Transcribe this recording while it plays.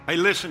Hey,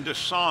 listen to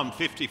Psalm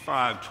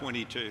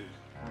 55:22.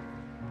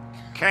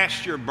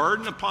 Cast your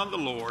burden upon the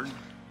Lord,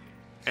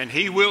 and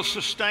he will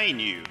sustain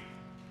you.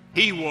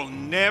 He will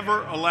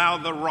never allow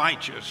the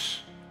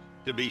righteous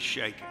to be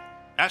shaken.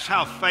 That's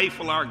how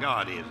faithful our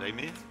God is.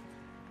 Amen.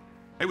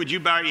 Hey, would you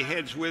bow your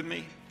heads with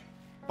me?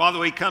 Father,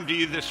 we come to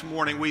you this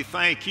morning. We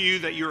thank you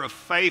that you're a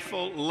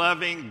faithful,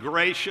 loving,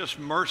 gracious,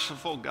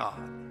 merciful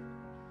God.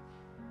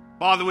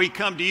 Father, we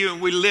come to you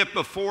and we lift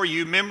before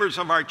you members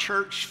of our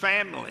church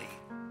family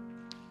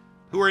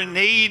who are in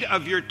need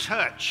of your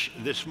touch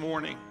this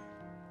morning.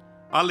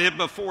 I lift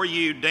before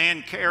you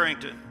Dan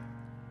Carrington,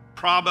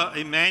 Prabha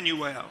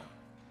Emmanuel,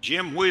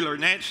 Jim Wheeler,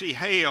 Nancy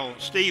Hale,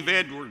 Steve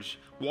Edwards,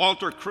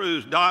 Walter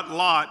Cruz, Dot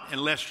Lott, and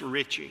Lester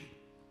Ritchie.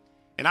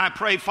 And I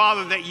pray,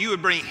 Father, that you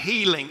would bring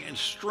healing and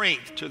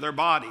strength to their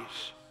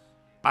bodies.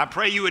 I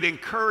pray you would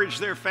encourage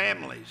their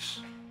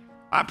families.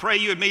 I pray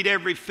you would meet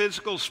every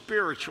physical,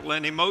 spiritual,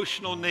 and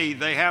emotional need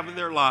they have in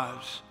their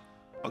lives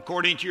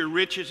according to your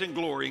riches and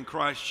glory in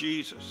Christ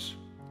Jesus.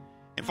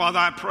 And Father,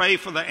 I pray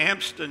for the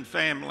Amston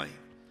family,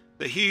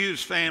 the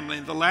Hughes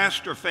family, the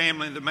Laster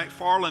family, the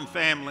McFarland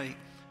family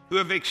who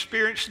have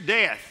experienced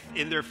death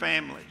in their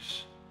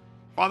families.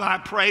 Father, I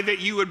pray that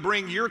you would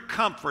bring your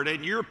comfort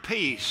and your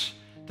peace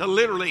to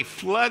literally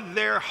flood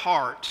their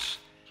hearts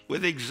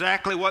with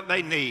exactly what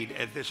they need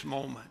at this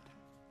moment.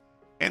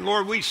 And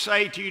Lord, we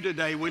say to you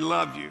today, we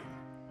love you.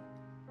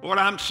 Lord,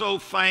 I'm so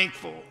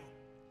thankful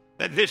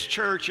that this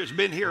church has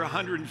been here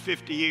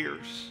 150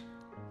 years.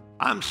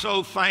 I'm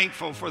so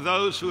thankful for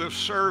those who have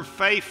served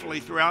faithfully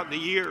throughout the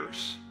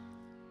years.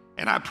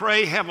 And I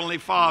pray, Heavenly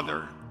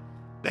Father,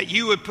 that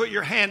you would put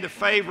your hand of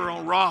favor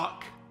on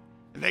Roc,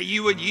 and that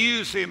you would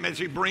use him as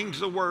he brings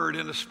the word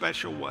in a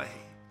special way.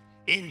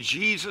 In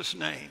Jesus'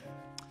 name,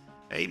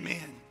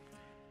 amen.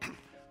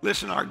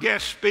 Listen, our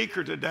guest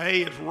speaker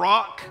today is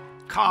Roc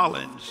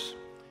Collins.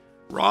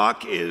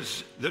 Roc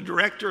is the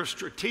Director of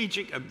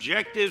Strategic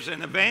Objectives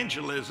and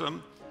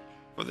Evangelism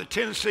for the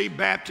Tennessee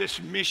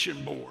Baptist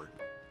Mission Board.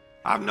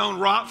 I've known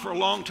Roc for a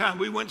long time.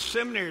 We went to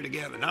seminary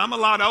together. Now, I'm a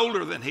lot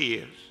older than he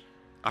is.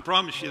 I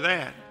promise you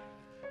that.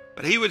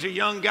 But he was a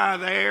young guy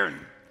there, and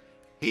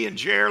he and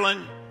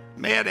Geraldine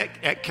met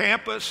at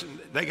campus,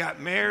 and they got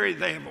married.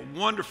 They have a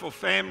wonderful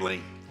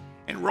family.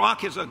 And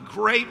Roc is a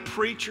great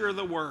preacher of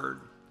the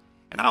Word.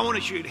 And I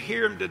want you to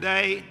hear him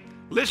today.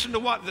 Listen to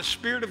what the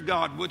Spirit of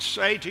God would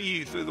say to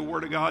you through the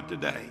Word of God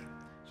today.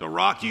 So,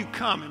 Roc, you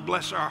come and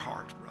bless our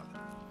hearts, brother.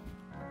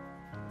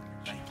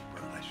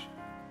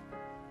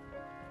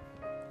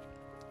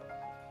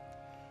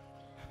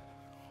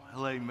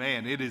 Well,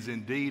 amen. It is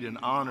indeed an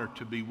honor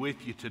to be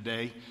with you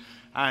today.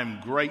 I am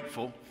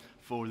grateful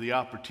for the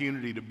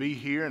opportunity to be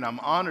here, and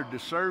I'm honored to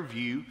serve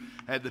you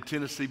at the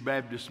Tennessee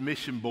Baptist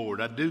Mission Board.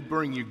 I do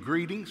bring you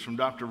greetings from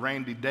Dr.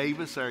 Randy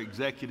Davis, our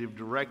Executive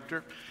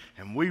Director,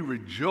 and we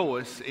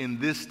rejoice in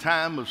this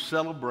time of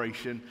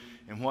celebration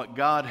and what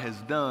God has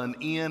done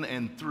in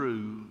and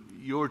through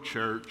your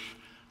church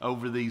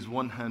over these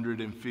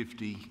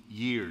 150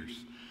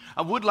 years.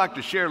 I would like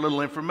to share a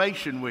little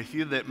information with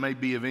you that may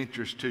be of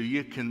interest to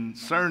you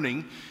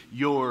concerning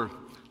your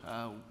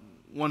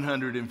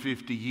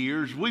 150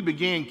 years. We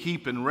began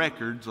keeping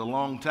records a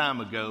long time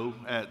ago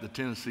at the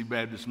Tennessee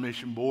Baptist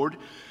Mission Board.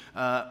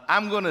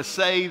 I'm going to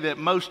say that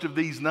most of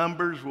these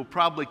numbers will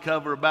probably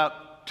cover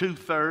about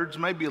 2/3,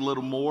 maybe a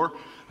little more,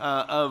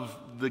 of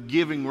the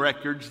giving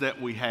records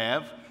that we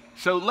have.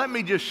 So let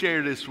me just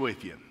share this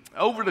with you.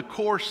 Over the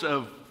course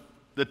of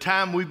the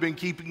time we've been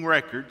keeping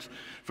records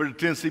for the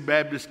Tennessee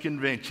Baptist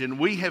Convention,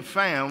 we have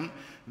found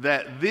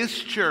that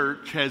this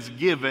church has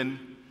given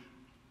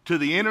to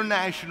the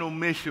International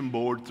Mission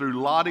Board through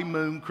Lottie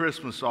Moon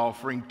Christmas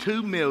offering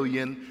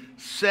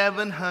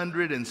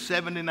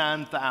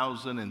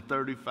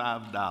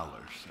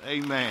 $2,779,035.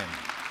 Amen.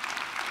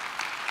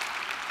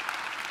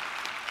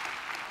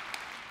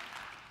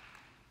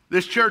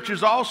 This church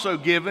has also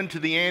given to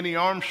the Annie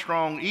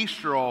Armstrong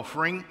Easter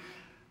offering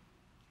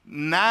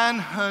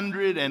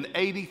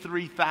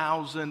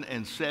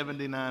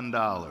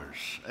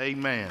 $983,079.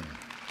 Amen.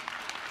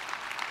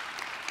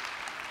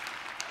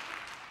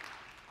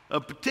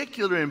 Of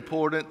particular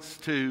importance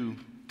to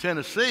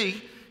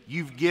Tennessee,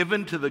 you've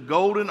given to the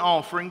Golden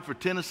Offering for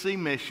Tennessee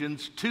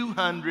Missions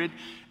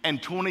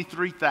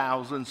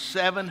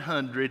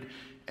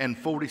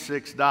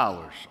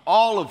 $223,746,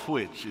 all of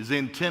which is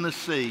in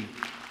Tennessee,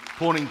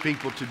 pointing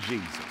people to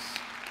Jesus.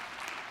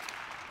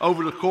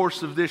 Over the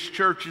course of this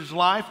church's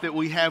life that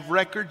we have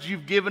records,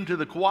 you've given to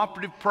the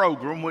cooperative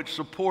program, which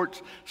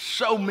supports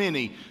so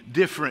many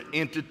different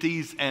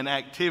entities and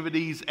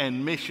activities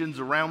and missions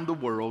around the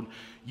world.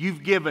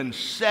 You've given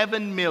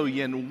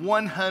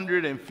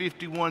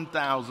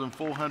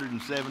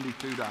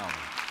 $7,151,472.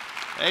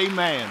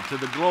 Amen, to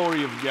the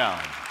glory of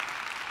God.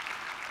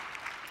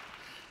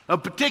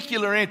 Of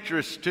particular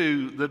interest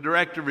to the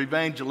Director of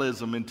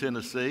Evangelism in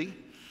Tennessee,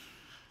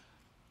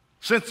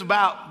 since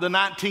about the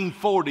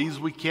 1940s,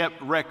 we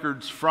kept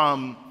records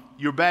from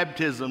your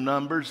baptism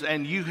numbers,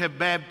 and you have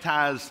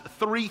baptized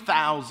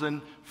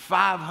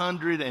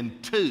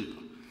 3,502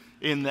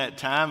 in that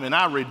time, and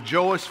I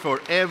rejoice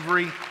for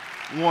every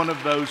one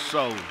of those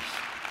souls.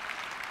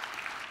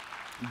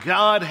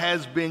 God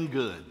has been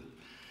good.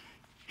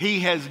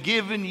 He has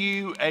given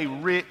you a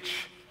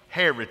rich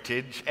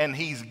heritage, and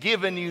He's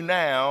given you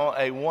now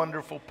a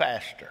wonderful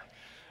pastor.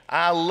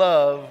 I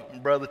love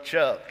Brother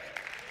Chuck.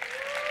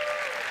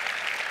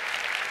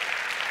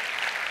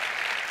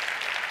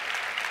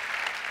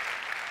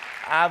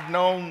 I've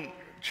known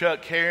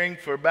Chuck Herring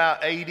for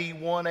about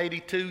 81,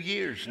 82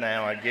 years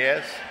now, I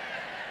guess.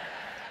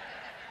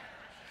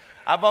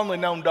 I've only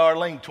known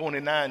Darlene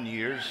 29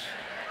 years.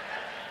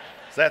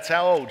 So that's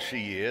how old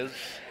she is.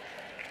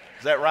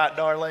 Is that right,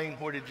 Darlene?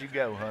 Where did you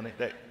go, honey?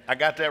 I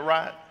got that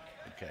right?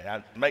 Okay,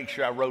 I make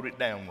sure I wrote it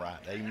down right.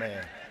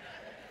 Amen.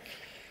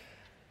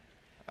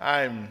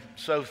 I'm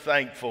so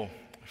thankful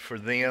for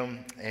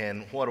them,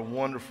 and what a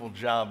wonderful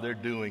job they're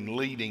doing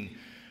leading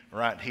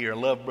right here. I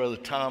love Brother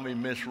Tommy,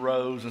 Miss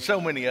Rose, and so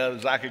many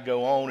others. I could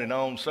go on and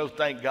on. So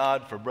thank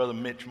God for Brother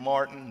Mitch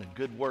Martin, the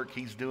good work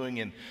he's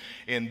doing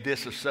in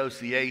this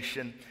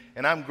association.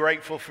 And I'm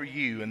grateful for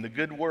you and the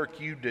good work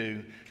you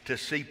do to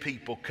see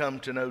people come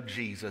to know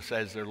Jesus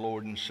as their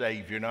Lord and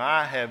Savior. Now,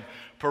 I have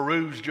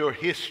perused your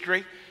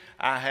history.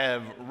 I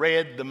have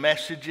read the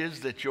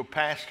messages that your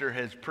pastor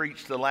has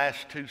preached the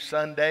last 2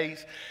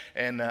 Sundays,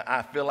 and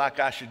I feel like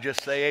I should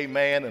just say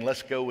amen and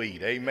let's go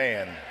eat.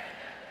 Amen.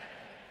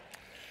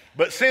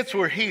 But since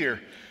we're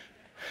here,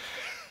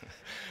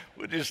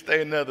 we'll just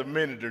stay another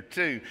minute or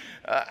two.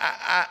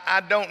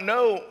 I don't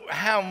know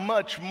how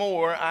much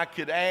more I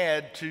could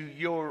add to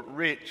your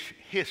rich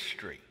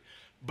history,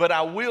 but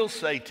I will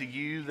say to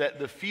you that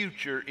the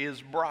future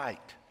is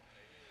bright.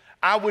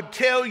 I would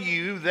tell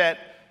you that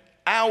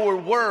our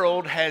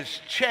world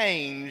has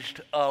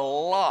changed a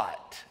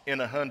lot in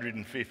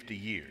 150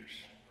 years.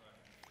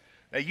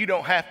 Now, you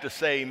don't have to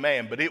say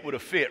amen, but it would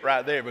have fit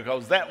right there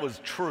because that was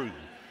true.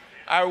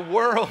 Our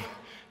world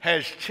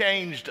has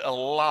changed a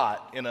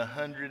lot in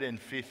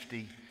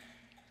 150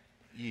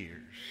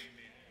 years.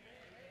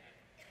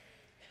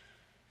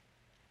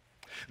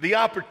 The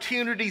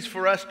opportunities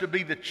for us to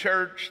be the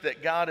church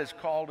that God has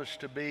called us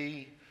to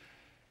be,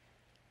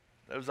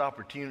 those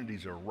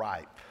opportunities are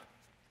ripe.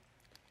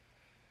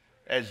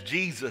 As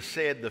Jesus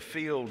said, the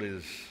field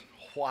is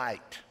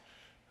white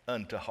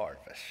unto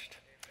harvest.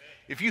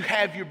 If you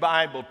have your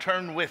Bible,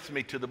 turn with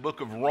me to the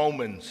book of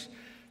Romans,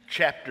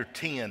 chapter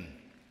 10.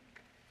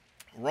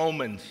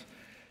 Romans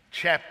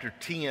chapter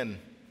 10.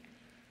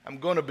 I'm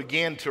going to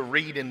begin to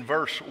read in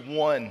verse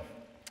 1.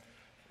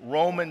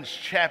 Romans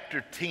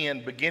chapter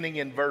 10, beginning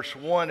in verse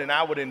 1. And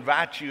I would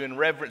invite you, in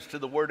reverence to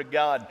the Word of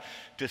God,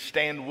 to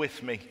stand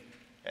with me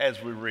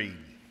as we read.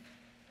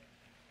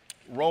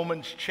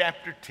 Romans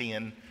chapter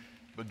 10,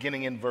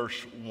 beginning in verse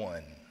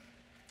 1.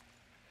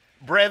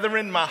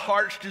 Brethren, my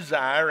heart's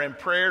desire and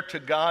prayer to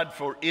God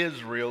for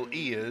Israel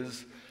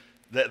is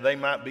that they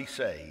might be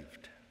saved.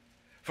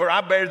 For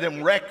I bear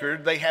them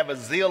record, they have a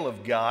zeal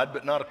of God,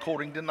 but not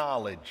according to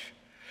knowledge.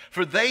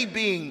 For they,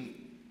 being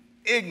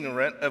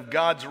ignorant of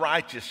God's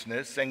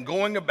righteousness and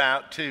going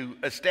about to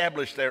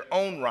establish their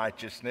own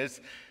righteousness,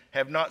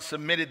 have not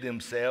submitted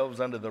themselves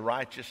unto the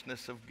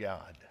righteousness of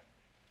God.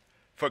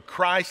 For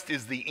Christ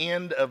is the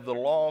end of the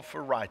law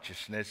for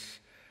righteousness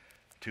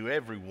to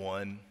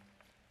everyone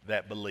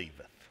that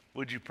believeth.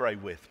 Would you pray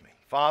with me?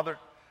 Father,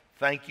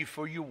 thank you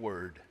for your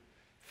word.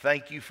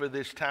 Thank you for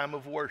this time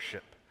of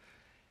worship.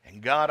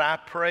 And God, I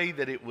pray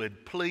that it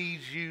would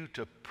please you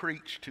to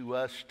preach to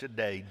us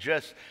today.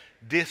 Just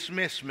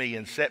dismiss me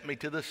and set me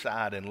to the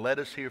side and let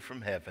us hear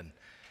from heaven.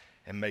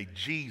 And may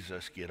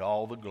Jesus get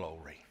all the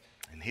glory.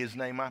 In his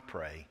name I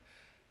pray,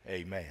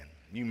 amen.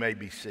 You may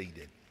be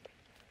seated.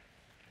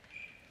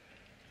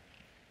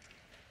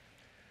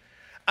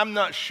 I'm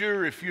not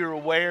sure if you're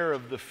aware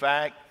of the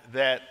fact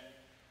that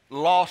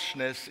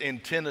lostness in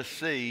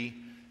Tennessee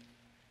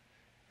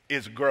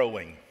is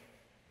growing.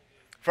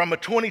 From a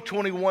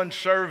 2021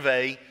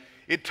 survey,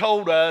 it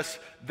told us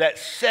that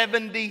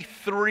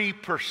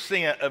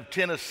 73% of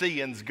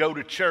Tennesseans go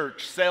to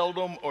church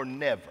seldom or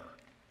never.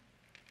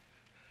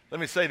 Let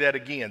me say that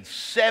again.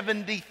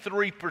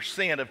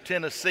 73% of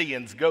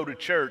Tennesseans go to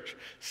church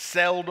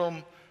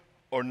seldom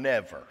or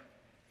never.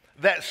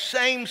 That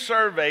same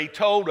survey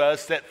told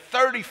us that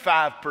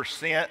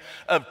 35%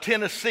 of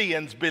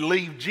Tennesseans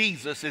believe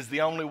Jesus is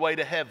the only way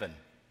to heaven.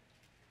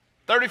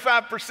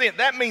 35%.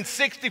 That means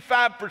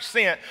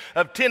 65%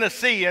 of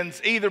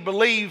Tennesseans either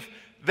believe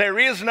there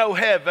is no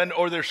heaven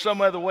or there's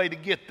some other way to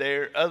get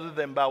there other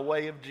than by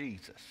way of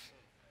Jesus.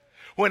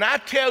 When I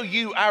tell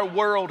you our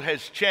world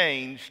has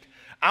changed,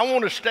 I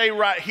want to stay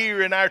right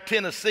here in our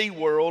Tennessee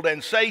world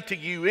and say to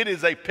you it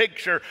is a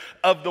picture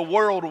of the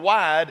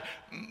worldwide,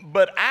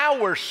 but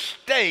our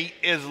state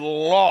is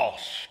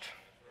lost.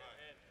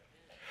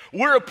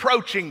 We're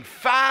approaching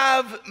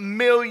 5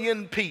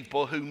 million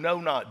people who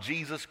know not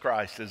Jesus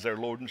Christ as their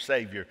Lord and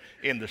Savior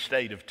in the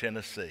state of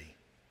Tennessee.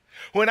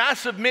 When I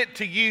submit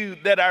to you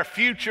that our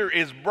future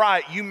is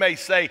bright, you may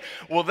say,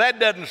 well, that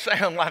doesn't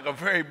sound like a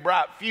very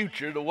bright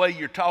future the way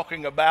you're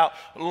talking about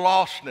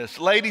lostness.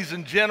 Ladies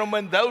and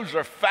gentlemen, those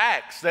are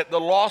facts that the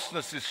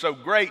lostness is so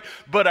great,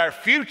 but our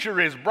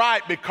future is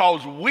bright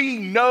because we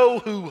know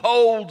who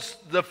holds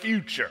the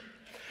future.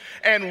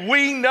 And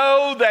we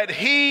know that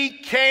He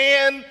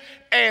can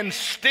and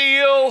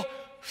still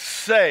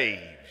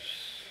saves.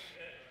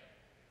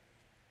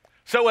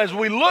 So as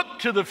we look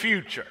to the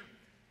future,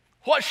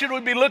 what should we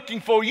be looking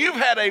for? You've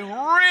had a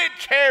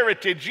rich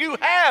heritage. You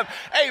have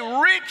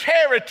a rich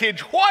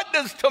heritage. What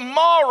does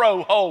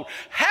tomorrow hold?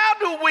 How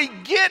do we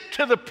get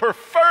to the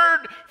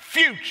preferred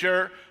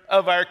future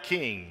of our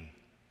King?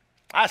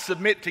 I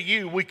submit to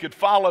you we could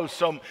follow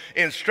some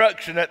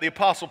instruction that the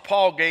Apostle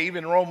Paul gave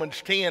in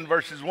Romans 10,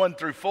 verses 1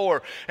 through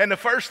 4. And the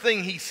first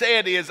thing he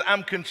said is,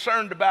 I'm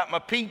concerned about my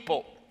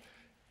people.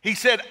 He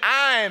said,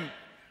 I'm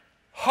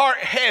heart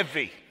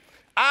heavy.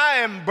 I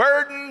am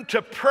burdened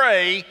to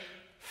pray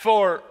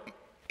for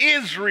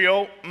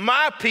Israel,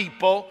 my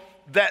people,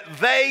 that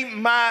they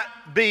might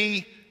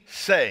be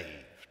saved.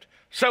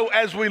 So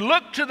as we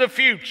look to the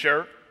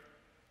future,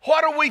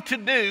 what are we to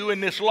do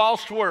in this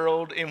lost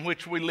world in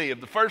which we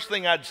live? The first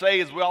thing I'd say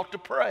is we ought to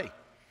pray.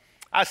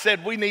 I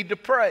said we need to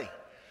pray.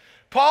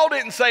 Paul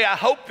didn't say, I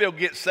hope they'll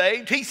get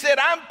saved. He said,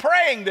 I'm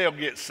praying they'll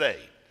get saved.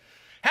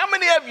 How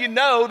many of you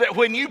know that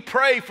when you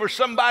pray for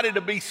somebody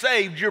to be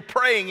saved, you're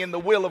praying in the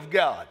will of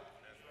God?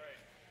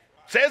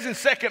 It says in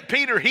 2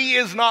 Peter, He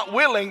is not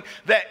willing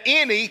that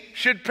any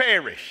should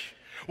perish.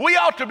 We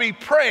ought to be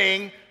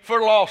praying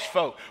for lost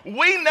folk.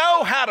 We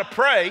know how to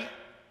pray.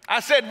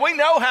 I said we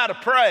know how to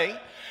pray.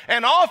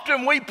 And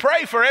often we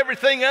pray for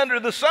everything under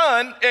the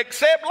sun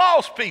except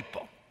lost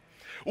people.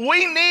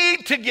 We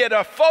need to get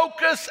a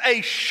focus,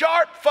 a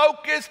sharp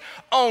focus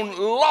on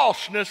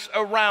lostness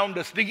around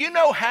us. Do you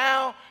know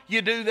how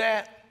you do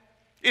that?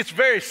 It's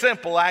very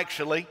simple,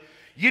 actually.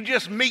 You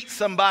just meet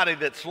somebody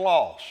that's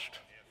lost.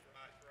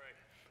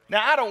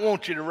 Now, I don't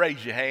want you to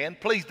raise your hand.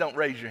 Please don't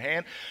raise your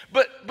hand.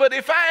 But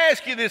if I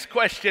ask you this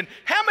question,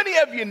 how many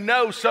of you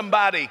know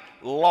somebody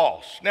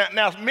lost?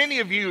 Now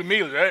many of you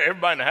immediately,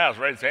 everybody in the house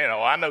raised their hand.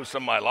 Oh, I know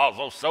somebody lost.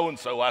 Oh,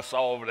 so-and-so I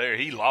saw over there,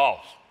 he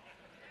lost.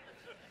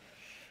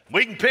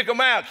 We can pick them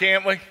out,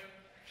 can't we?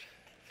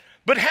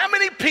 But how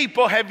many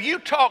people have you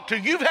talked to,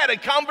 you've had a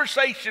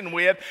conversation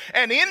with,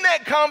 and in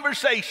that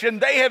conversation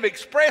they have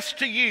expressed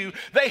to you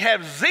they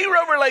have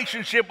zero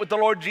relationship with the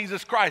Lord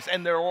Jesus Christ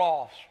and they're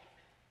lost?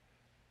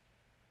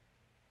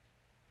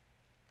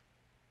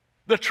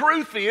 The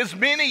truth is,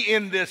 many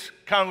in this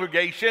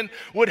congregation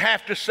would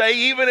have to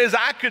say, even as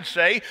I could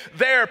say,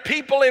 there are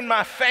people in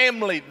my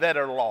family that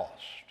are lost.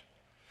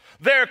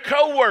 There are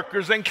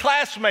co-workers and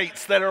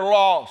classmates that are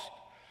lost.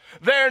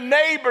 There are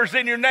neighbors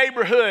in your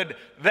neighborhood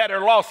that are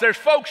lost. There's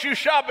folks you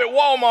shop at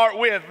Walmart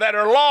with that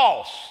are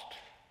lost.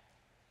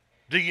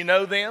 Do you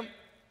know them?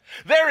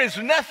 There is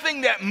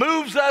nothing that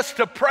moves us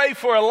to pray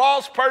for a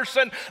lost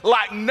person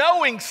like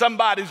knowing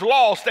somebody's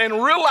lost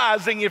and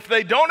realizing if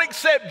they don't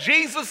accept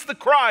Jesus the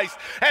Christ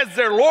as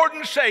their Lord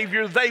and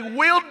Savior, they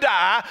will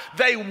die,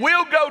 they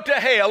will go to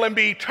hell and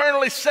be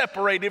eternally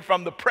separated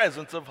from the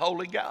presence of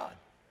holy God.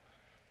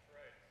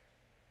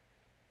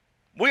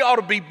 We ought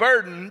to be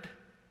burdened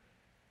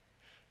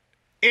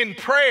in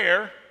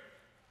prayer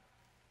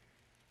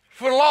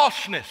for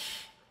lostness.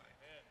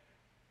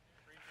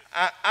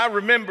 I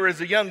remember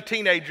as a young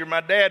teenager, my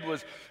dad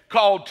was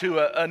called to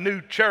a new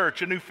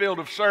church, a new field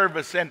of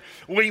service, and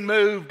we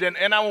moved,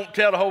 and I won't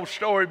tell the whole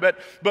story, but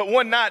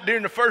one night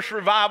during the first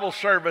revival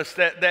service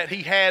that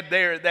he had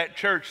there at that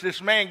church,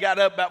 this man got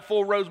up about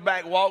 4 rows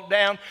back, walked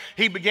down.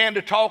 He began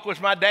to talk with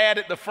my dad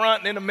at the front,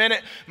 and in a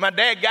minute, my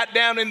dad got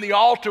down in the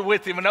altar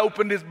with him and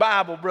opened his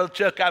Bible. Brother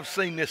Chuck, I've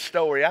seen this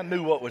story. I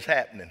knew what was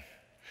happening.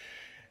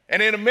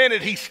 And in a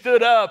minute, he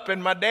stood up,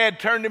 and my dad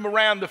turned him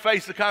around to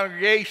face the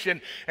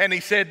congregation, and he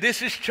said,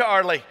 "This is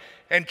Charlie."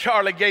 And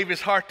Charlie gave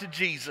his heart to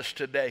Jesus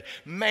today.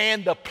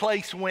 Man, the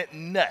place went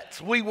nuts.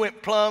 We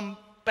went plumb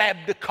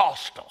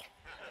Baptist-costal.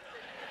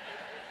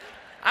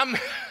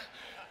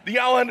 Do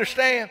y'all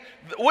understand?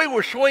 We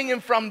were swinging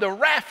from the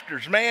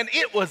rafters, man.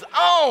 It was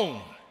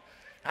on.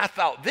 I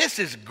thought, this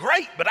is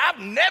great, but I've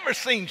never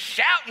seen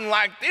shouting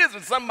like this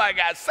when somebody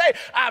got saved.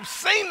 I've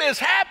seen this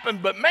happen,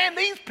 but man,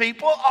 these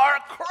people are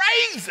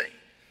crazy.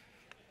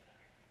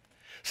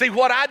 See,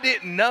 what I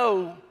didn't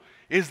know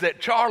is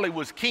that Charlie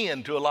was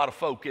kin to a lot of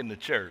folk in the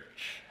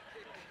church.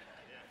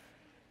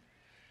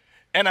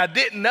 And I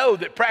didn't know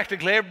that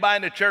practically everybody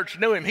in the church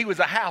knew him. He was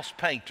a house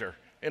painter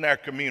in our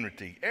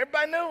community.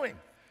 Everybody knew him.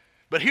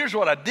 But here's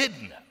what I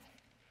didn't know.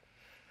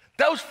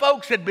 Those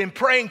folks had been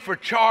praying for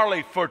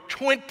Charlie for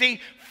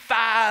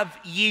 25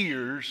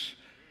 years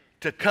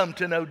to come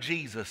to know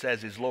Jesus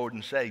as his Lord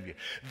and Savior.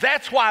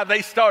 That's why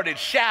they started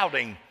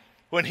shouting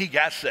when he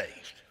got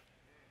saved.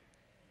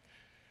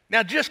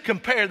 Now just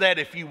compare that,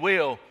 if you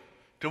will,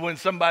 to when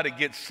somebody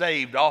gets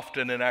saved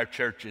often in our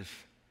churches.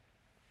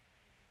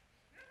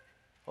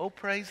 Oh,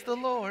 praise the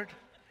Lord.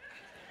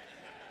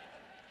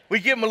 We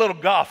give them a little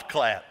golf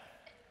clap.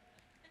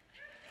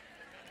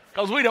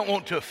 because we don't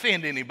want to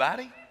offend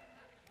anybody.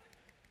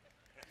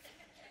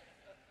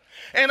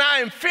 And I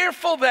am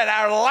fearful that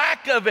our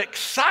lack of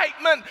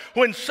excitement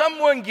when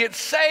someone gets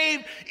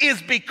saved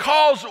is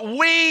because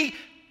we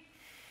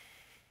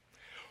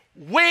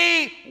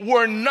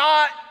were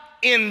not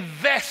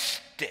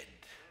invested.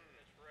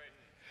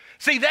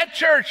 See, that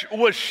church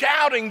was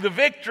shouting the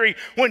victory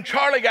when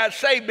Charlie got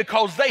saved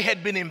because they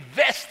had been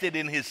invested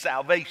in his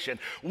salvation.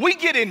 We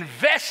get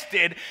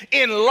invested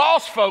in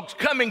lost folks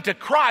coming to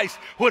Christ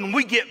when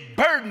we get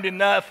burdened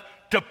enough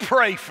to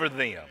pray for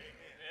them.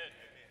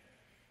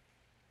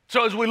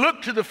 So as we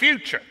look to the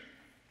future,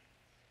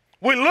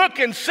 we look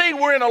and see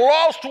we're in a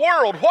lost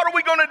world. What are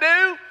we going to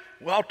do?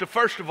 We ought to,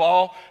 first of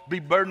all, be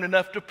burdened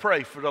enough to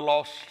pray for the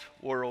lost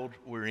world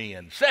we're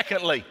in.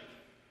 Secondly,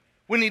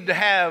 we need to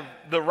have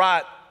the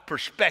right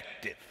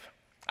perspective.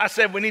 I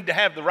said we need to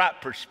have the right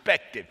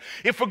perspective.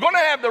 If we're going to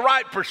have the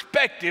right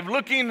perspective,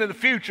 looking into the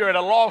future at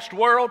a lost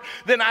world,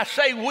 then I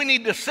say we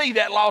need to see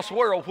that lost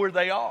world where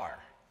they are.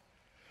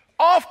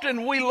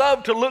 Often we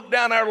love to look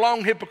down our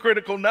long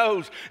hypocritical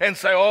nose and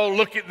say, oh,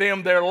 look at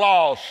them, they're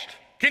lost.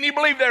 Can you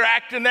believe they're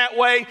acting that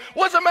way?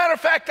 Well, as a matter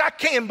of fact, I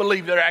can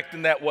believe they're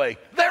acting that way.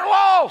 They're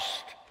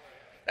lost.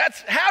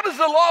 How does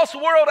the lost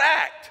world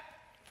act?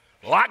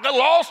 Like a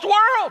lost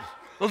world,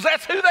 because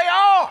that's who they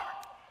are.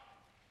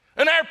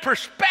 And our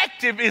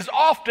perspective is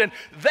often,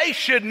 they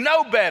should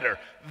know better.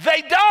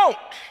 They don't.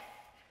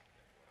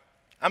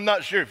 I'm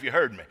not sure if you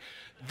heard me.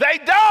 They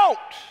don't.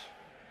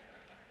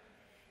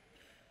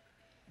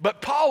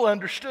 But Paul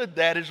understood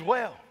that as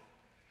well.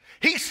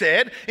 He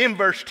said in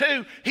verse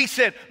 2, he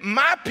said,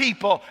 my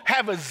people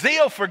have a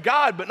zeal for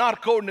God, but not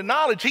according to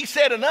knowledge. He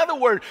said, in other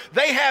words,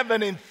 they have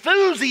an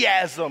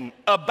enthusiasm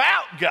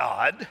about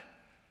God.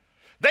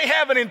 They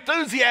have an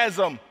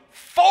enthusiasm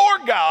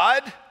for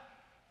God,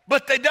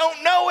 but they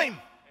don't know him.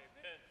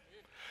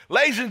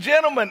 Ladies and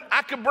gentlemen,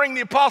 I could bring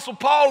the Apostle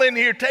Paul in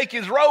here, take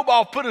his robe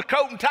off, put a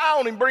coat and tie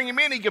on him, bring him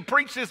in. He could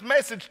preach this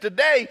message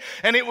today,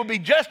 and it would be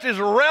just as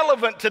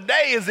relevant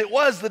today as it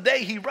was the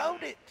day he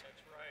wrote it.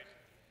 That's right.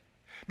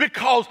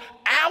 Because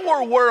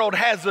our world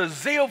has a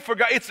zeal for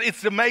God.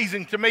 It's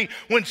amazing to me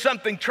when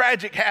something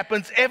tragic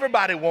happens,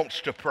 everybody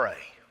wants to pray.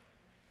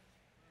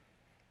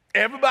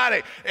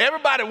 Everybody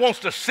wants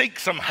to seek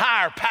some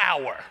higher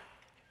power.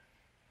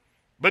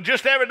 But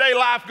just everyday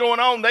life going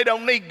on, they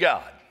don't need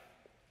God.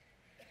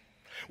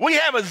 We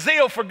have a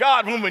zeal for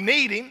God when we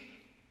need him.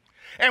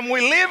 And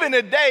we live in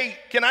a day,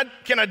 can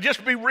I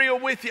just be real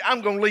with you?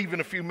 I'm going to leave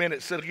in a few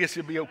minutes, so I guess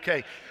it'll be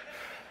okay.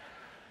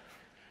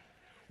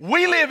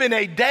 We live in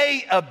a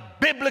day of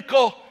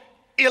biblical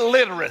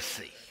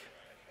illiteracy.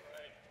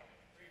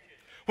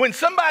 When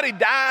somebody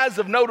dies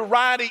of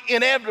notoriety,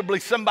 inevitably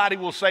somebody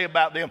will say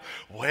about them,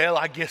 well,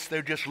 I guess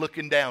they're just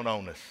looking down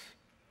on us.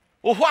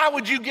 Well, why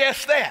would you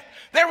guess that?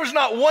 There was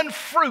not one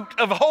fruit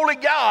of holy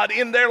God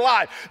in their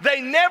life. They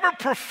never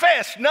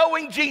professed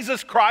knowing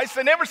Jesus Christ.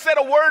 They never said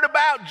a word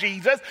about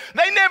Jesus.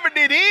 They never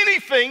did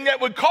anything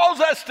that would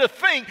cause us to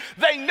think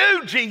they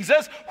knew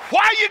Jesus.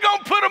 Why are you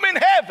going to put them in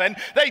heaven?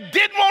 They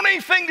didn't want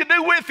anything to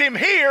do with him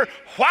here.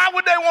 Why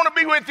would they want to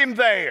be with him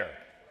there?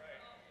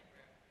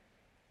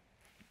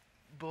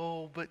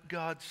 Oh, but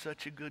God's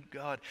such a good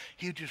God.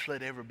 He'll just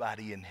let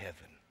everybody in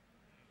heaven.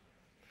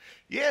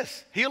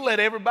 Yes, he'll let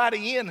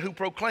everybody in who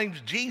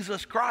proclaims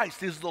Jesus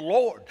Christ is the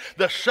Lord,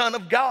 the Son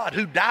of God,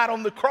 who died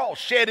on the cross,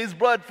 shed his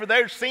blood for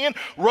their sin,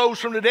 rose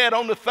from the dead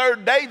on the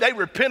third day. They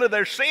repent of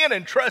their sin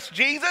and trust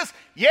Jesus.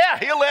 Yeah,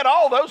 he'll let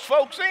all those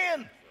folks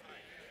in.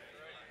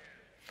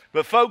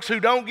 But folks who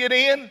don't get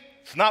in,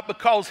 it's not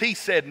because he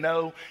said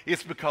no,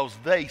 it's because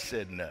they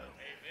said no.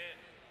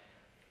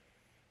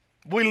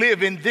 We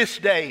live in this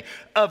day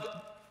of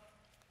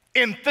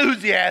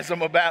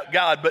enthusiasm about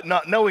God, but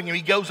not knowing him.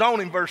 He goes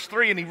on in verse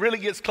 3, and he really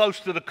gets close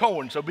to the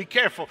corn, so be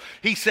careful.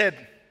 He said,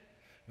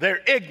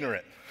 they're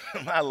ignorant.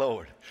 My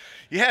Lord.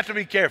 You have to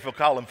be careful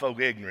calling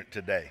folk ignorant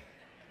today.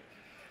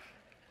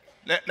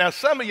 Now,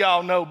 some of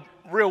y'all know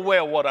real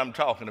well what I'm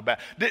talking about.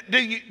 Do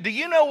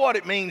you know what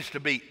it means to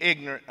be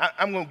ignorant?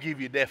 I'm going to give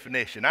you a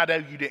definition. I know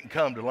you didn't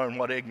come to learn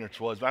what ignorance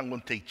was, but I'm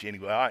going to teach you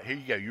anyway. All right, here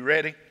you go. You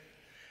ready?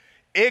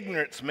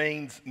 Ignorance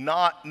means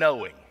not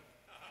knowing.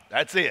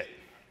 That's it.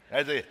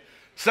 That's it.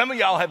 Some of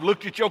y'all have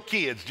looked at your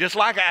kids just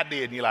like I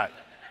did, and you're like,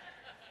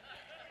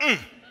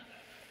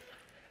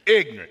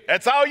 ignorant.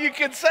 That's all you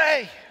can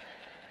say.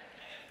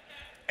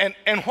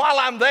 And while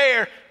I'm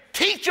there,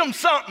 teach them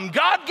something.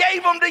 God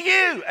gave them to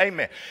you.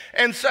 Amen.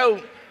 And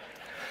so,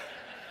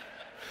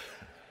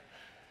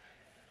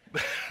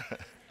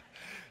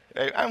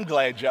 I'm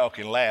glad y'all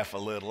can laugh a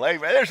little.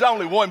 Amen. There's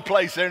only one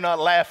place they're not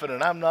laughing,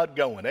 and I'm not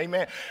going.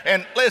 Amen.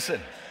 And listen,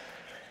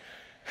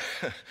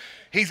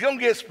 he's going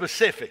to get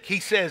specific. He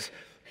says,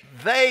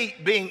 they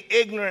being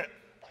ignorant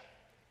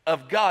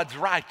of God's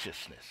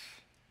righteousness.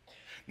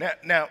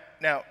 Now,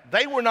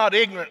 they were not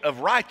ignorant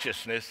of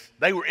righteousness.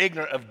 They were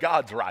ignorant of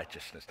God's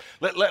righteousness.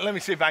 Let me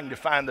see if I can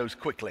define those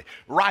quickly.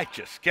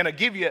 Righteous. Can I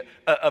give you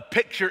a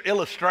picture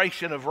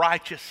illustration of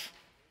righteous?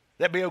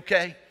 That be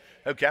okay?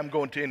 Okay, I'm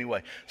going to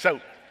anyway.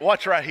 So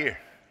watch right here.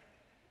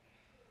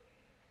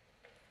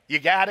 You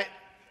got it?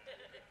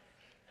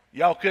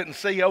 Y'all couldn't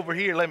see over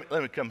here. Let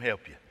me come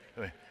help you.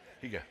 Here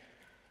you go.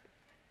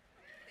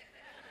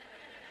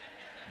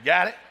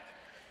 Got it?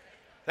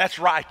 That's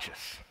righteous.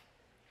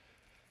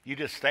 You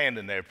just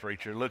standing there,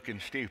 preacher, looking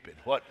stupid.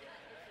 What?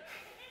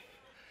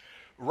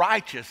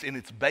 Righteous in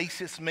its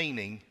basest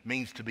meaning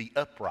means to be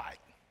upright.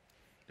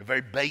 The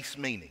very base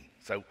meaning.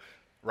 So,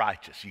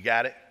 righteous. You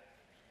got it?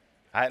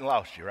 I hadn't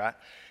lost you, right?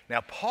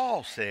 Now,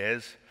 Paul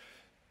says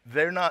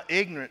they're not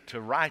ignorant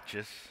to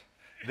righteous.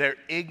 They're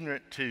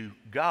ignorant to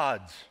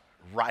God's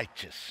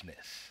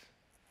righteousness.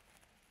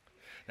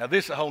 Now,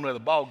 this is a whole nother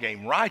ball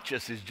game.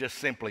 Righteous is just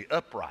simply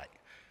upright.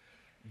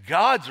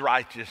 God's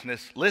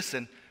righteousness,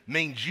 listen,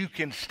 means you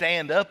can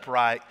stand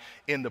upright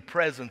in the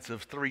presence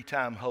of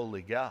three-time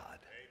holy God.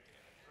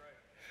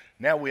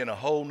 Now we're in a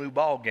whole new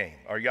ball game.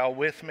 Are y'all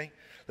with me?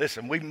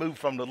 Listen, we moved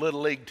from the little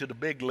league to the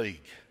big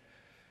league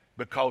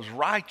because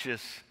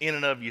righteous in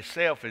and of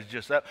yourself is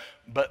just up.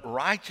 But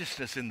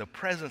righteousness in the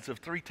presence of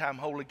three-time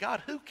holy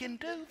God, who can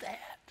do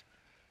that?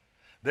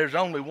 There's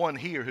only one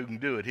here who can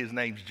do it. His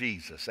name's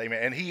Jesus.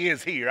 Amen. And he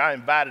is here. I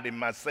invited him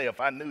myself.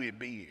 I knew he'd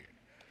be here.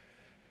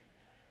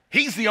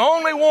 He's the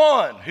only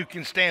one who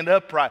can stand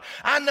upright.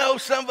 I know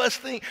some of us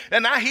think,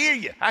 and I hear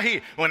you.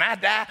 When I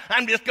die,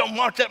 I'm just going to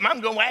march up and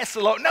I'm going to ask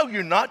the Lord. No,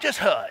 you're not. Just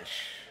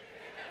hush.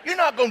 You're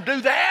not going to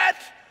do that.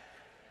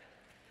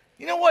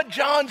 You know what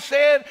John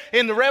said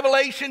in the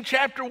Revelation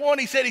chapter 1?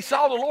 He said he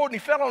saw the Lord and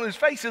he fell on his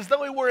face as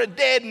though he were a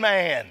dead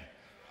man.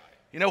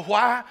 You know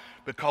why?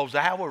 Because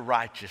our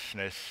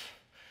righteousness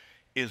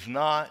is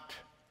not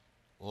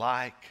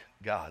like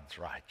God's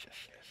righteousness.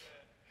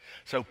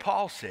 So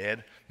Paul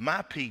said,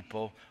 my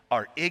people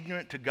are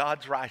ignorant to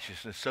God's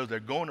righteousness, so they're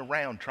going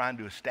around trying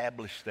to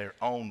establish their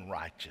own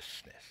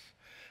righteousness.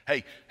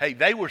 Hey,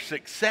 they were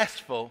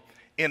successful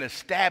in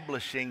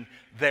establishing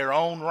their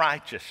own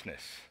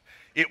righteousness.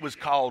 It was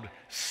called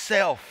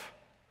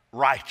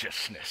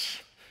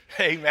self-righteousness.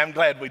 Hey, I'm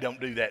glad we don't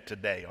do that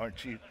today,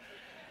 aren't you?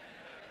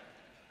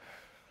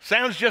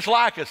 Sounds just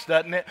like us,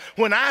 doesn't it?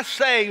 When I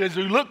say, as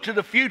we look to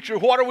the future,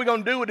 what are we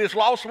going to do with this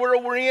lost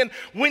world we're in?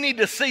 We need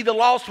to see the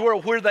lost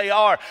world where they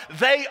are.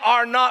 They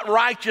are not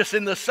righteous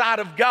in the sight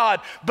of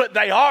God, but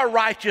they are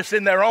righteous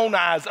in their own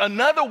eyes.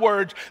 In other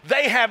words,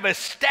 they have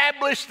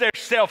established their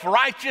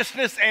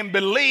self-righteousness and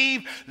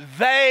believe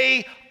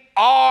they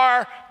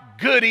are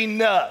good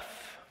enough.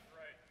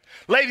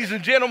 Ladies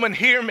and gentlemen,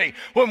 hear me.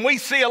 When we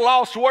see a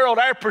lost world,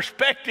 our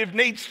perspective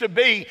needs to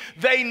be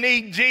they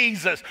need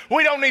Jesus.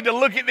 We don't need to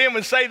look at them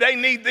and say they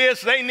need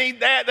this, they need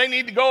that, they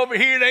need to go over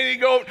here, they need to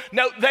go.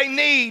 No, they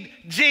need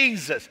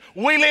Jesus.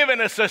 We live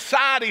in a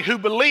society who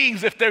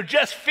believes if they're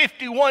just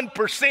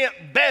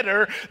 51%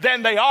 better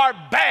than they are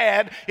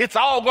bad, it's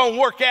all going to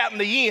work out in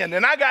the end.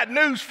 And I got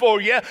news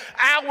for you.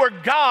 Our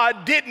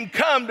God didn't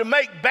come to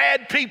make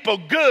bad people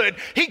good.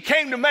 He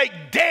came to make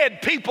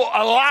dead people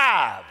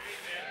alive.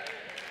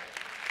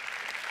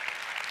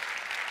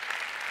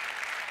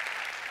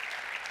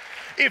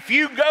 If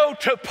you go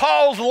to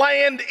Paul's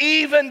land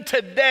even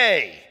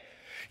today,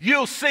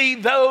 you'll see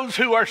those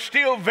who are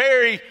still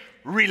very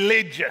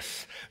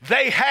religious.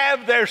 They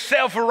have their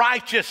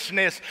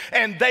self-righteousness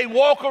and they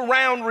walk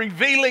around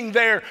revealing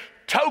their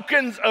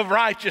tokens of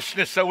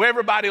righteousness so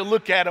everybody will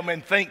look at them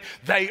and think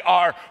they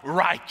are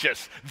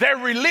righteous. Their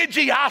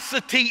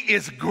religiosity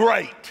is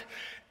great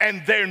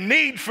and their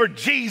need for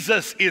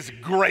Jesus is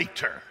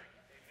greater.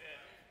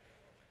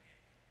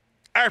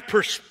 Our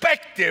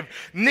perspective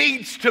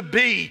needs to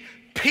be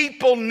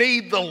people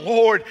need the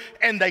Lord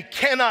and they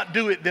cannot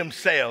do it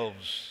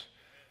themselves.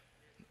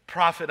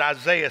 Prophet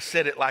Isaiah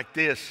said it like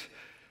this: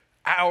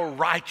 our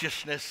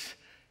righteousness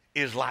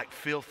is like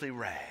filthy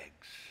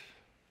rags.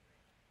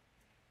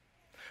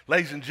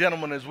 Ladies and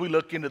gentlemen, as we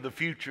look into the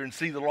future and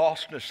see the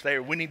lostness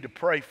there, we need to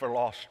pray for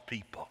lost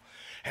people.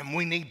 And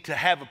we need to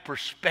have a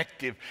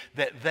perspective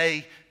that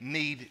they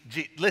need.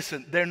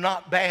 Listen, they're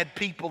not bad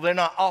people. They're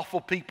not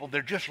awful people.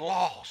 They're just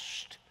lost.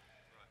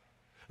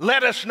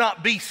 Let us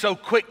not be so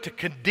quick to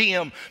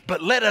condemn,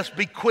 but let us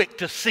be quick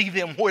to see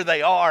them where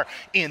they are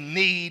in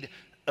need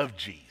of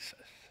Jesus.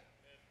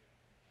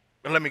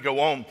 But let me go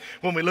on.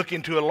 When we look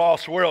into a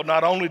lost world,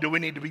 not only do we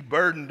need to be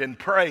burdened and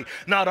pray,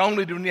 not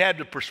only do we have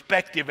the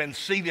perspective and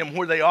see them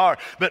where they are,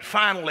 but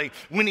finally,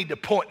 we need to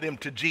point them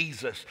to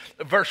Jesus.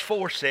 Verse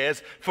 4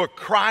 says, for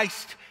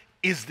Christ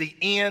is the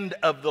end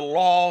of the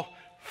law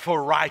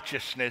for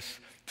righteousness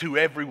to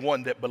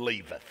everyone that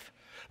believeth.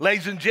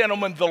 Ladies and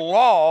gentlemen, the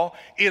law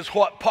is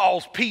what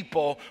Paul's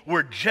people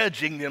were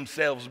judging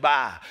themselves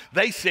by.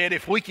 They said,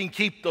 if we can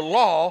keep the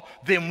law,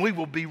 then we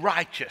will be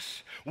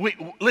righteous.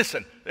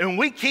 Listen, when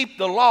we keep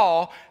the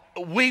law,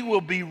 we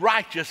will be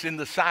righteous in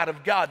the sight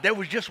of God. There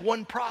was just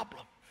one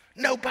problem.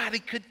 Nobody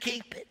could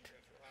keep it.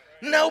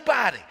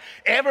 Nobody.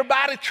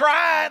 Everybody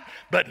tried,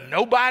 but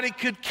nobody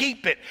could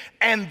keep it.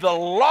 And the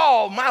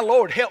law, my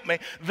Lord help me,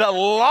 the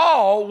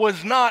law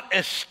was not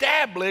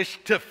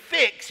established to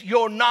fix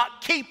your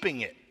not keeping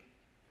it.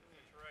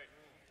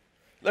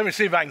 Let me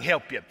see if I can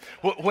help you.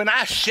 When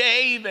I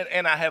shave,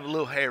 and I have a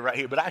little hair right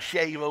here, but I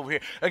shave over here.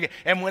 Okay,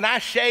 and when I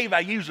shave,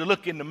 I usually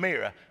look in the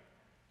mirror.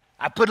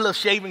 I put a little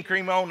shaving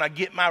cream on, I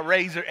get my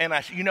razor, and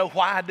you know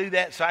why I do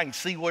that? So I can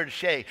see where to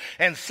shave.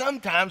 And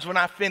sometimes when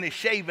I finish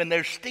shaving,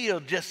 there's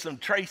still just some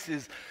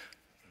traces.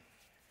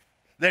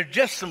 There's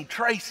just some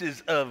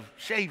traces of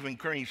shaving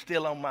cream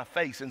still on my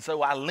face. And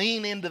so I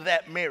lean into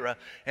that mirror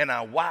and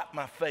I wipe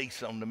my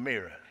face on the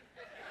mirror.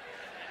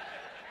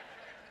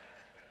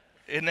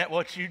 Isn't that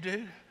what you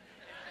do?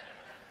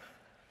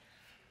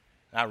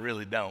 I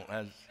really don't.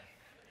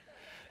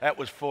 That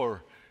was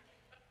for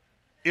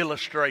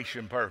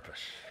illustration purpose.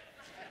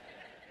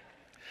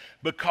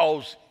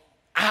 Because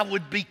I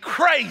would be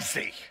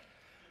crazy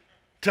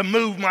to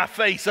move my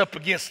face up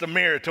against the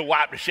mirror to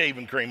wipe the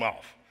shaving cream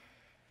off.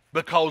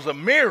 Because a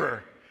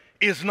mirror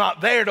is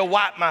not there to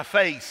wipe my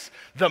face.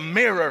 The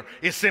mirror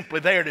is simply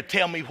there to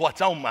tell me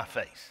what's on my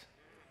face.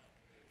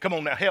 Come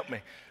on now, help me.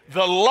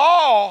 The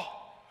law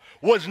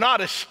was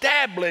not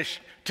established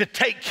to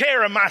take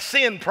care of my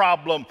sin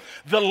problem.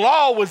 The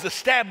law was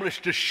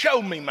established to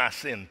show me my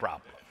sin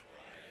problem.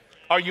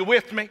 Are you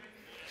with me?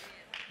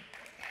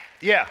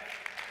 Yeah.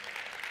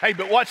 Hey,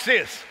 but watch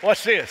this.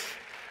 Watch this.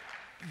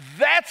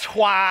 That's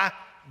why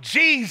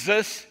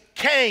Jesus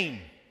came.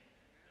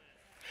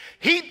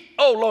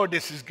 Oh Lord,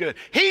 this is good.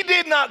 He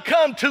did not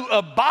come to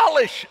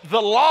abolish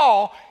the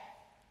law.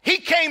 He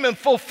came and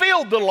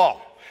fulfilled the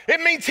law.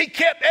 It means he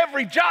kept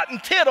every jot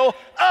and tittle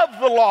of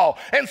the law.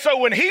 And so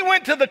when he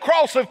went to the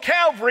cross of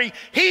Calvary,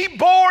 he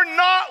bore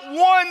not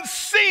one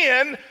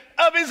sin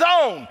of his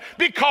own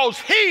because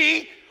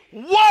he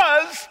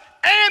was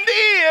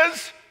and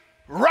is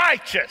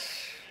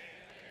righteous.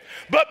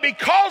 But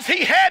because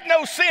he had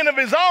no sin of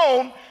his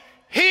own,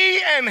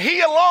 he and he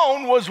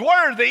alone was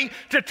worthy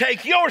to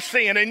take your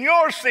sin and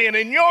your sin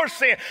and your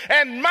sin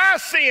and my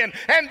sin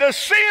and the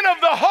sin of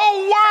the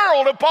whole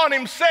world upon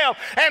himself.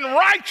 And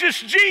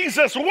righteous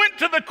Jesus went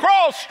to the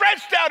cross,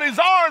 stretched out his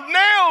arms,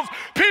 nails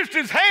pierced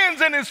his hands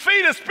and his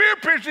feet, a spear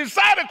pierced his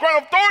side, a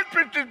crown of thorns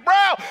pierced his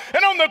brow.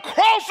 And on the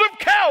cross of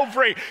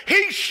Calvary,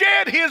 he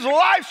shed his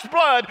life's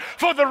blood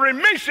for the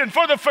remission,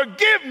 for the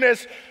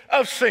forgiveness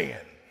of sin.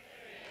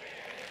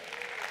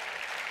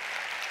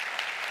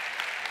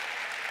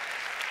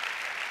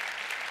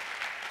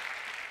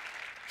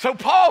 So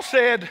Paul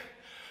said,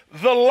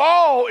 the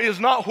law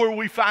is not where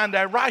we find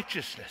our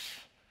righteousness.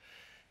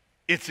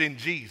 It's in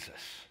Jesus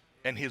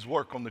and his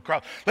work on the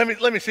cross. Let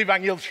me see if I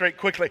can illustrate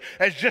quickly.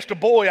 As just a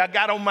boy, I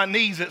got on my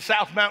knees at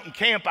South Mountain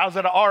Camp. I was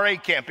at an RA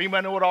camp.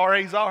 Anybody know what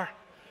RAs are?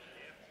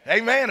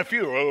 Amen. A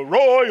few.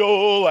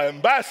 Royal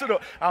Ambassador.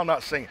 I'm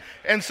not singing.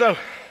 And so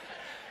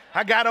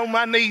I got on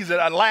my knees at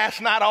a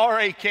last night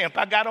RA camp.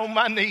 I got on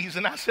my knees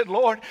and I said,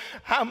 Lord,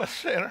 I'm a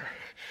sinner.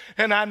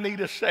 And I need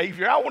a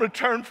Savior. I want to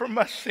turn from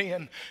my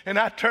sin. And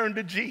I turned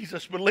to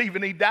Jesus,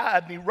 believing he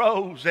died and he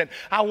rose. And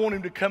I want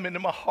him to come into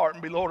my heart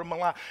and be Lord of my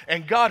life.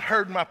 And God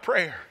heard my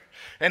prayer.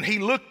 And he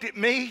looked at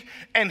me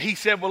and he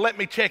said, well, let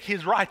me check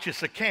his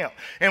righteous account.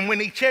 And when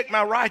he checked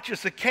my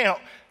righteous account,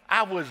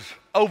 I was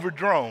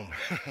overdrawn.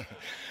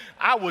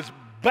 I was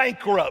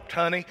bankrupt,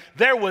 honey.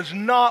 There was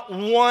not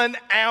 1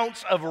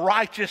 ounce of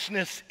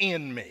righteousness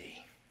in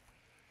me.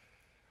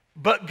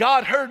 But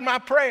God heard my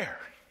prayer.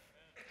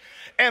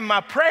 And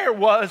my prayer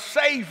was,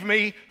 save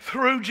me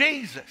through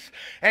Jesus.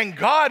 And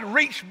God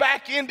reached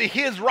back into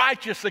his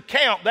righteous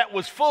account that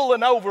was full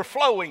and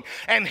overflowing.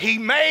 And he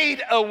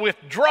made a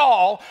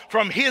withdrawal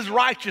from his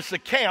righteous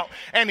account.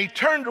 And he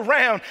turned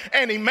around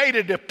and he made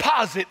a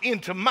deposit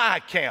into my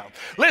account.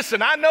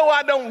 Listen, I know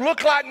I don't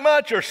look like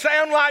much or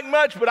sound like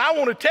much, but I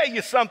want to tell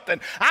you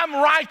something. I'm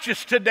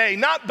righteous today,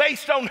 not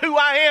based on who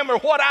I am or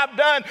what I've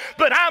done,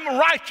 but I'm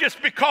righteous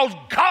because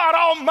God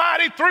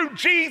Almighty through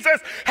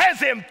Jesus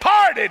has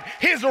imparted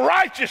his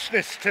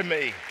righteousness to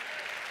me.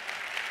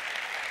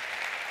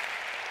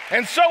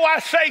 And so I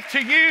say to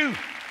you,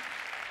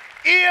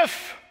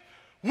 if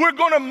we're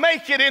going to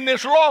make it in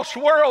this lost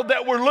world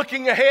that we're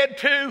looking ahead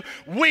to,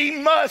 we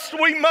must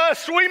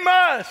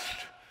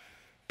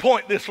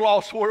point this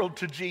lost world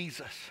to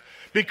Jesus.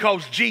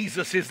 Because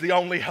Jesus is the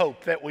only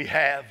hope that we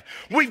have.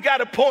 We've got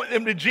to point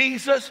them to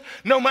Jesus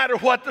no matter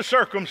what the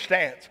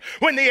circumstance.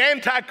 When the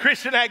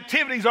anti-Christian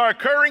activities are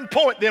occurring,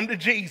 point them to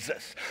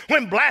Jesus.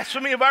 When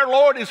blasphemy of our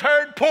Lord is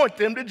heard, point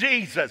them to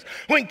Jesus.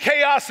 When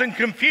chaos and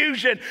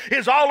confusion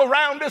is all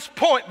around us,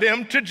 point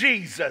them to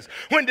Jesus.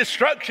 When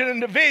destruction and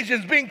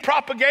division is being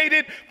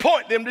propagated,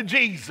 point them to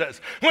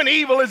Jesus. When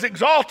evil is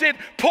exalted,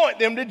 point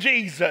them to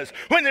Jesus.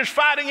 When there's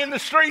fighting in the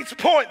streets,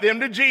 point them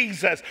to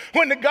Jesus.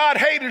 When the God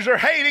haters are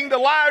hating,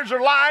 the liars are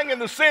lying and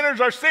the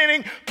sinners are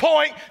sinning,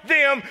 point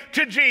them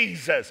to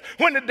Jesus.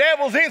 When the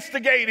devil's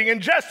instigating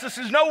and justice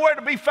is nowhere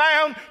to be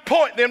found,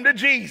 point them to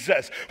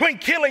Jesus. When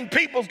killing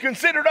people is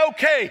considered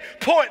okay,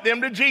 point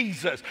them to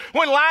Jesus.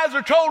 When lies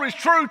are told as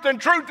truth and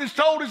truth is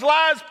told as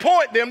lies,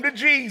 point them to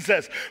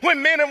Jesus.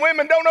 When men and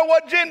women don't know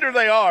what gender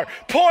they are,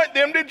 point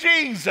them to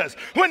Jesus.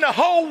 When the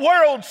whole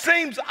world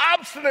seems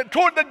obstinate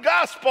toward the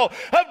gospel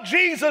of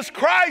Jesus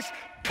Christ,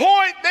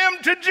 point them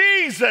to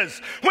Jesus.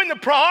 When the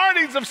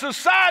priorities of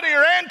society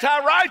are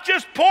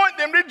anti-righteous, point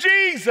them to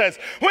Jesus.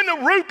 When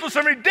the ruthless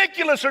and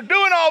ridiculous are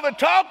doing all the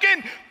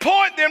talking,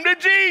 point them to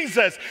Jesus.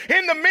 Jesus.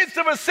 In the midst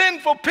of a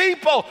sinful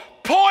people,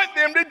 point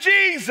them to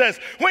Jesus.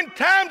 When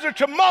times are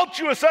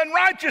tumultuous,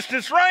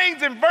 unrighteousness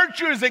reigns, and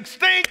virtue is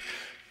extinct,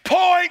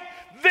 point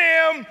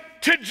them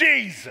to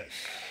Jesus.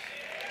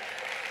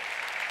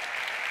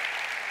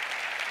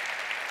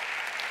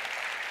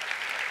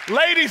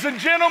 Ladies and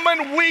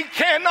gentlemen, we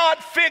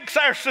cannot fix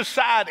our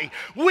society.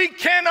 We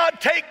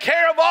cannot take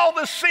care of all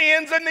the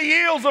sins and the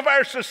ills of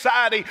our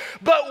society,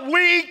 but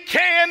we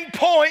can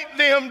point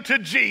them to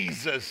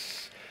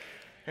Jesus.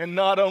 And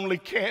not only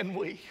can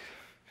we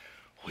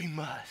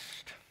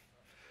must.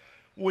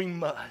 We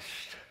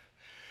must.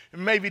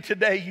 And maybe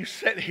today you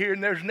sit here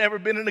and there's never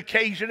been an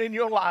occasion in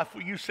your life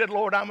where you said,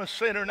 Lord, I'm a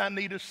sinner and I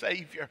need a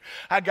Savior.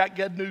 I got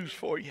good news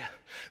for you.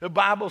 The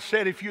Bible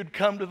said if you'd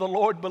come to the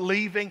Lord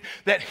believing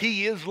that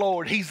He is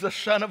Lord, He's the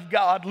Son of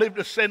God, lived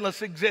a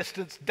sinless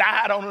existence,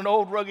 died on an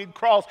old rugged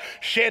cross,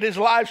 shed His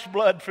life's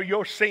blood for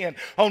your sin.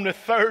 On the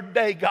third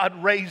day,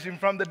 God raised Him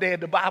from the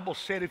dead. The Bible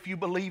said if you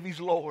believe He's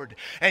Lord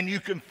and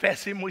you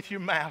confess Him with your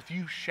mouth,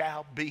 you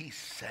shall be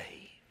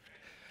saved.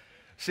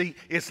 See,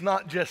 it's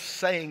not just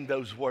saying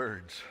those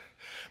words,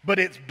 but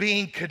it's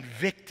being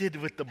convicted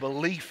with the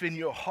belief in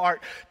your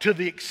heart to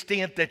the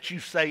extent that you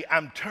say,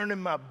 I'm turning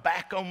my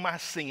back on my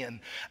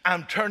sin.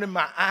 I'm turning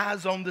my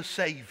eyes on the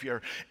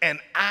Savior. And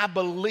I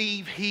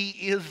believe He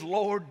is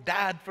Lord,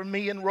 died for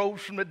me and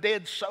rose from the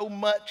dead so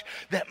much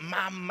that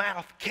my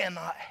mouth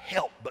cannot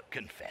help but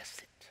confess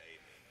it.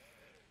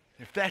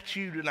 If that's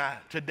you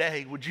tonight,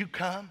 today, would you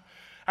come?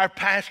 Our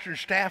pastor and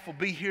staff will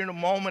be here in a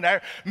moment.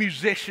 Our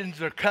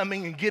musicians are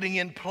coming and getting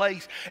in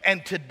place.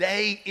 And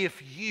today,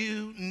 if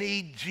you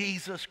need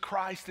Jesus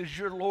Christ as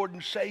your Lord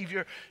and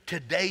Savior,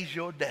 today's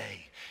your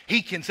day.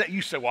 He can say,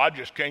 you say, well, I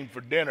just came for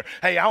dinner.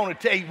 Hey, I want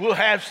to tell you, we'll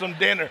have some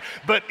dinner.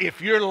 But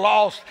if you're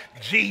lost,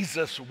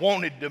 Jesus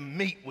wanted to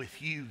meet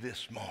with you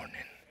this morning.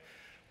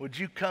 Would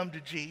you come to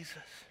Jesus?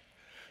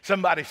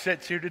 Somebody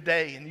sits here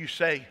today and you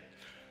say,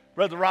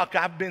 Brother Roc,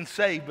 I've been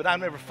saved, but I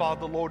never followed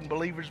the Lord in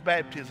believer's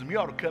baptism. You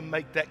ought to come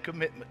make that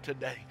commitment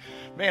today.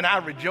 Man, I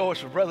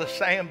rejoice with Brother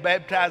Sam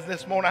baptized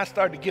this morning. I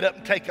started to get up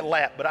and take a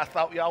lap, but I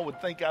thought y'all would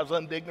think I was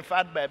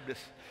undignified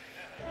Baptist.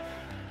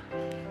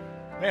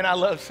 Man, I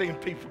love seeing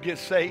people get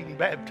saved and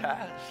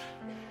baptized.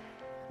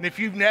 And if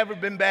you've never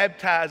been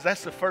baptized,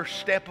 that's the first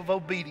step of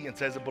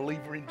obedience as a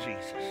believer in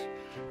Jesus.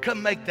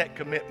 Come make that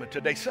commitment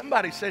today.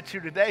 Somebody sits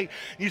here today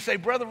and you say,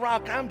 Brother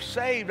Roc, I'm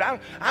saved. I'm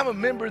a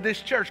member of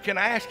this church. Can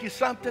I ask you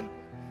something?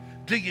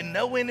 Do you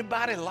know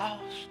anybody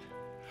lost?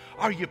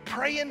 Are you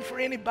praying for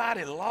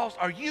anybody lost?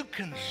 Are you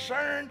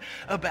concerned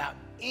about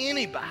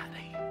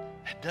anybody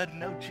that doesn't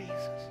know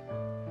Jesus?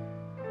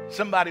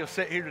 Somebody will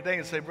sit here today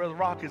and say, Brother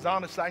Roc, as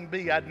honest as I can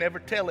be, I'd never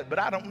tell it, but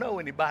I don't know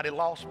anybody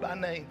lost by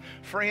name.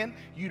 Friend,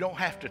 you don't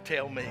have to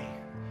tell me.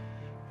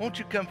 Won't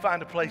you come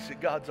find a place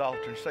at God's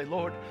altar and say,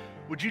 Lord,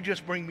 would you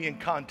just bring me in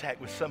contact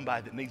with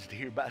somebody that needs to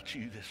hear about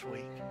you this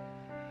week?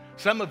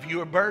 Some of you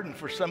are burdened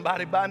for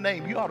somebody by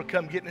name. You ought to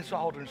come get in this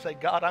altar and say,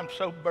 God, I'm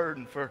so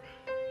burdened for,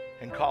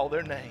 and call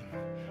their name.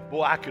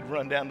 Boy, I could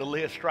run down the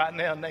list right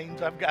now,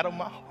 names I've got on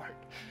my heart.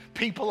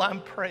 People I'm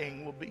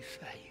praying will be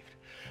saved.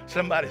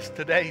 Somebody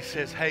today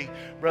says, hey,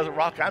 Brother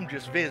Roc, I'm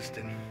just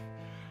visiting.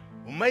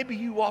 Well, maybe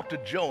you ought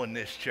to join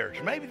this church.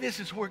 Maybe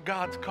this is where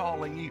God's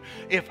calling you.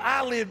 If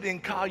I lived in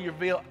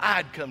Collierville,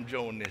 I'd come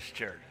join this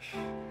church.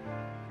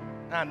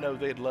 I know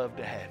they'd love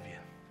to have you.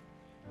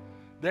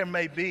 There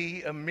may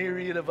be a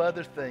myriad of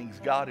other things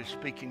God is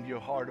speaking to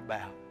your heart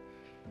about.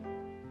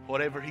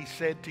 Whatever He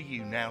said to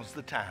you, now's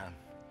the time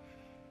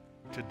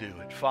to do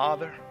it.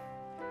 Father,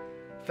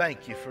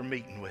 thank you for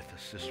meeting with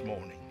us this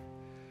morning.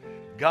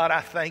 God,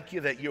 I thank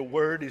you that your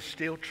word is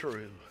still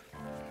true.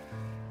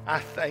 I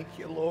thank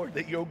you, Lord,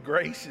 that your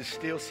grace is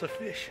still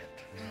sufficient.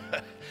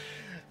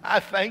 I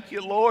thank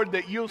you, Lord,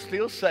 that you'll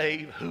still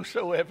save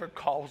whosoever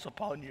calls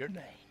upon your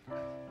name.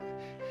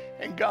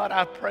 And God,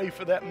 I pray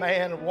for that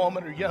man or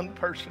woman or young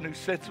person who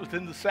sits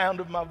within the sound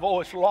of my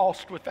voice,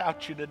 lost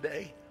without you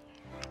today.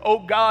 Oh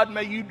God,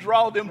 may you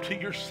draw them to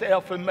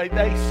yourself and may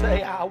they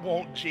say, I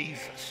want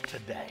Jesus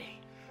today.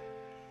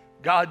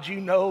 God,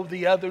 you know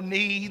the other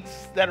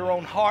needs that are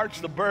on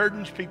hearts, the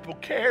burdens people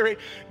carry.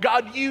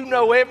 God, you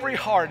know every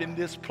heart in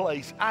this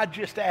place. I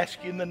just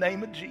ask you in the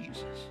name of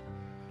Jesus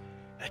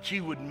that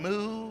you would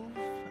move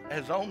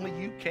as only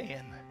you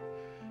can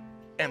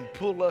and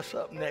pull us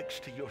up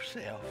next to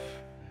yourself.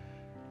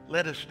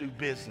 Let us do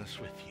business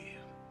with you.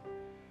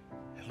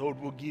 And Lord,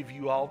 we'll give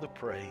you all the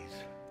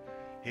praise.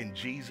 In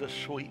Jesus'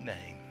 sweet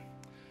name,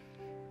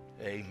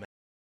 amen.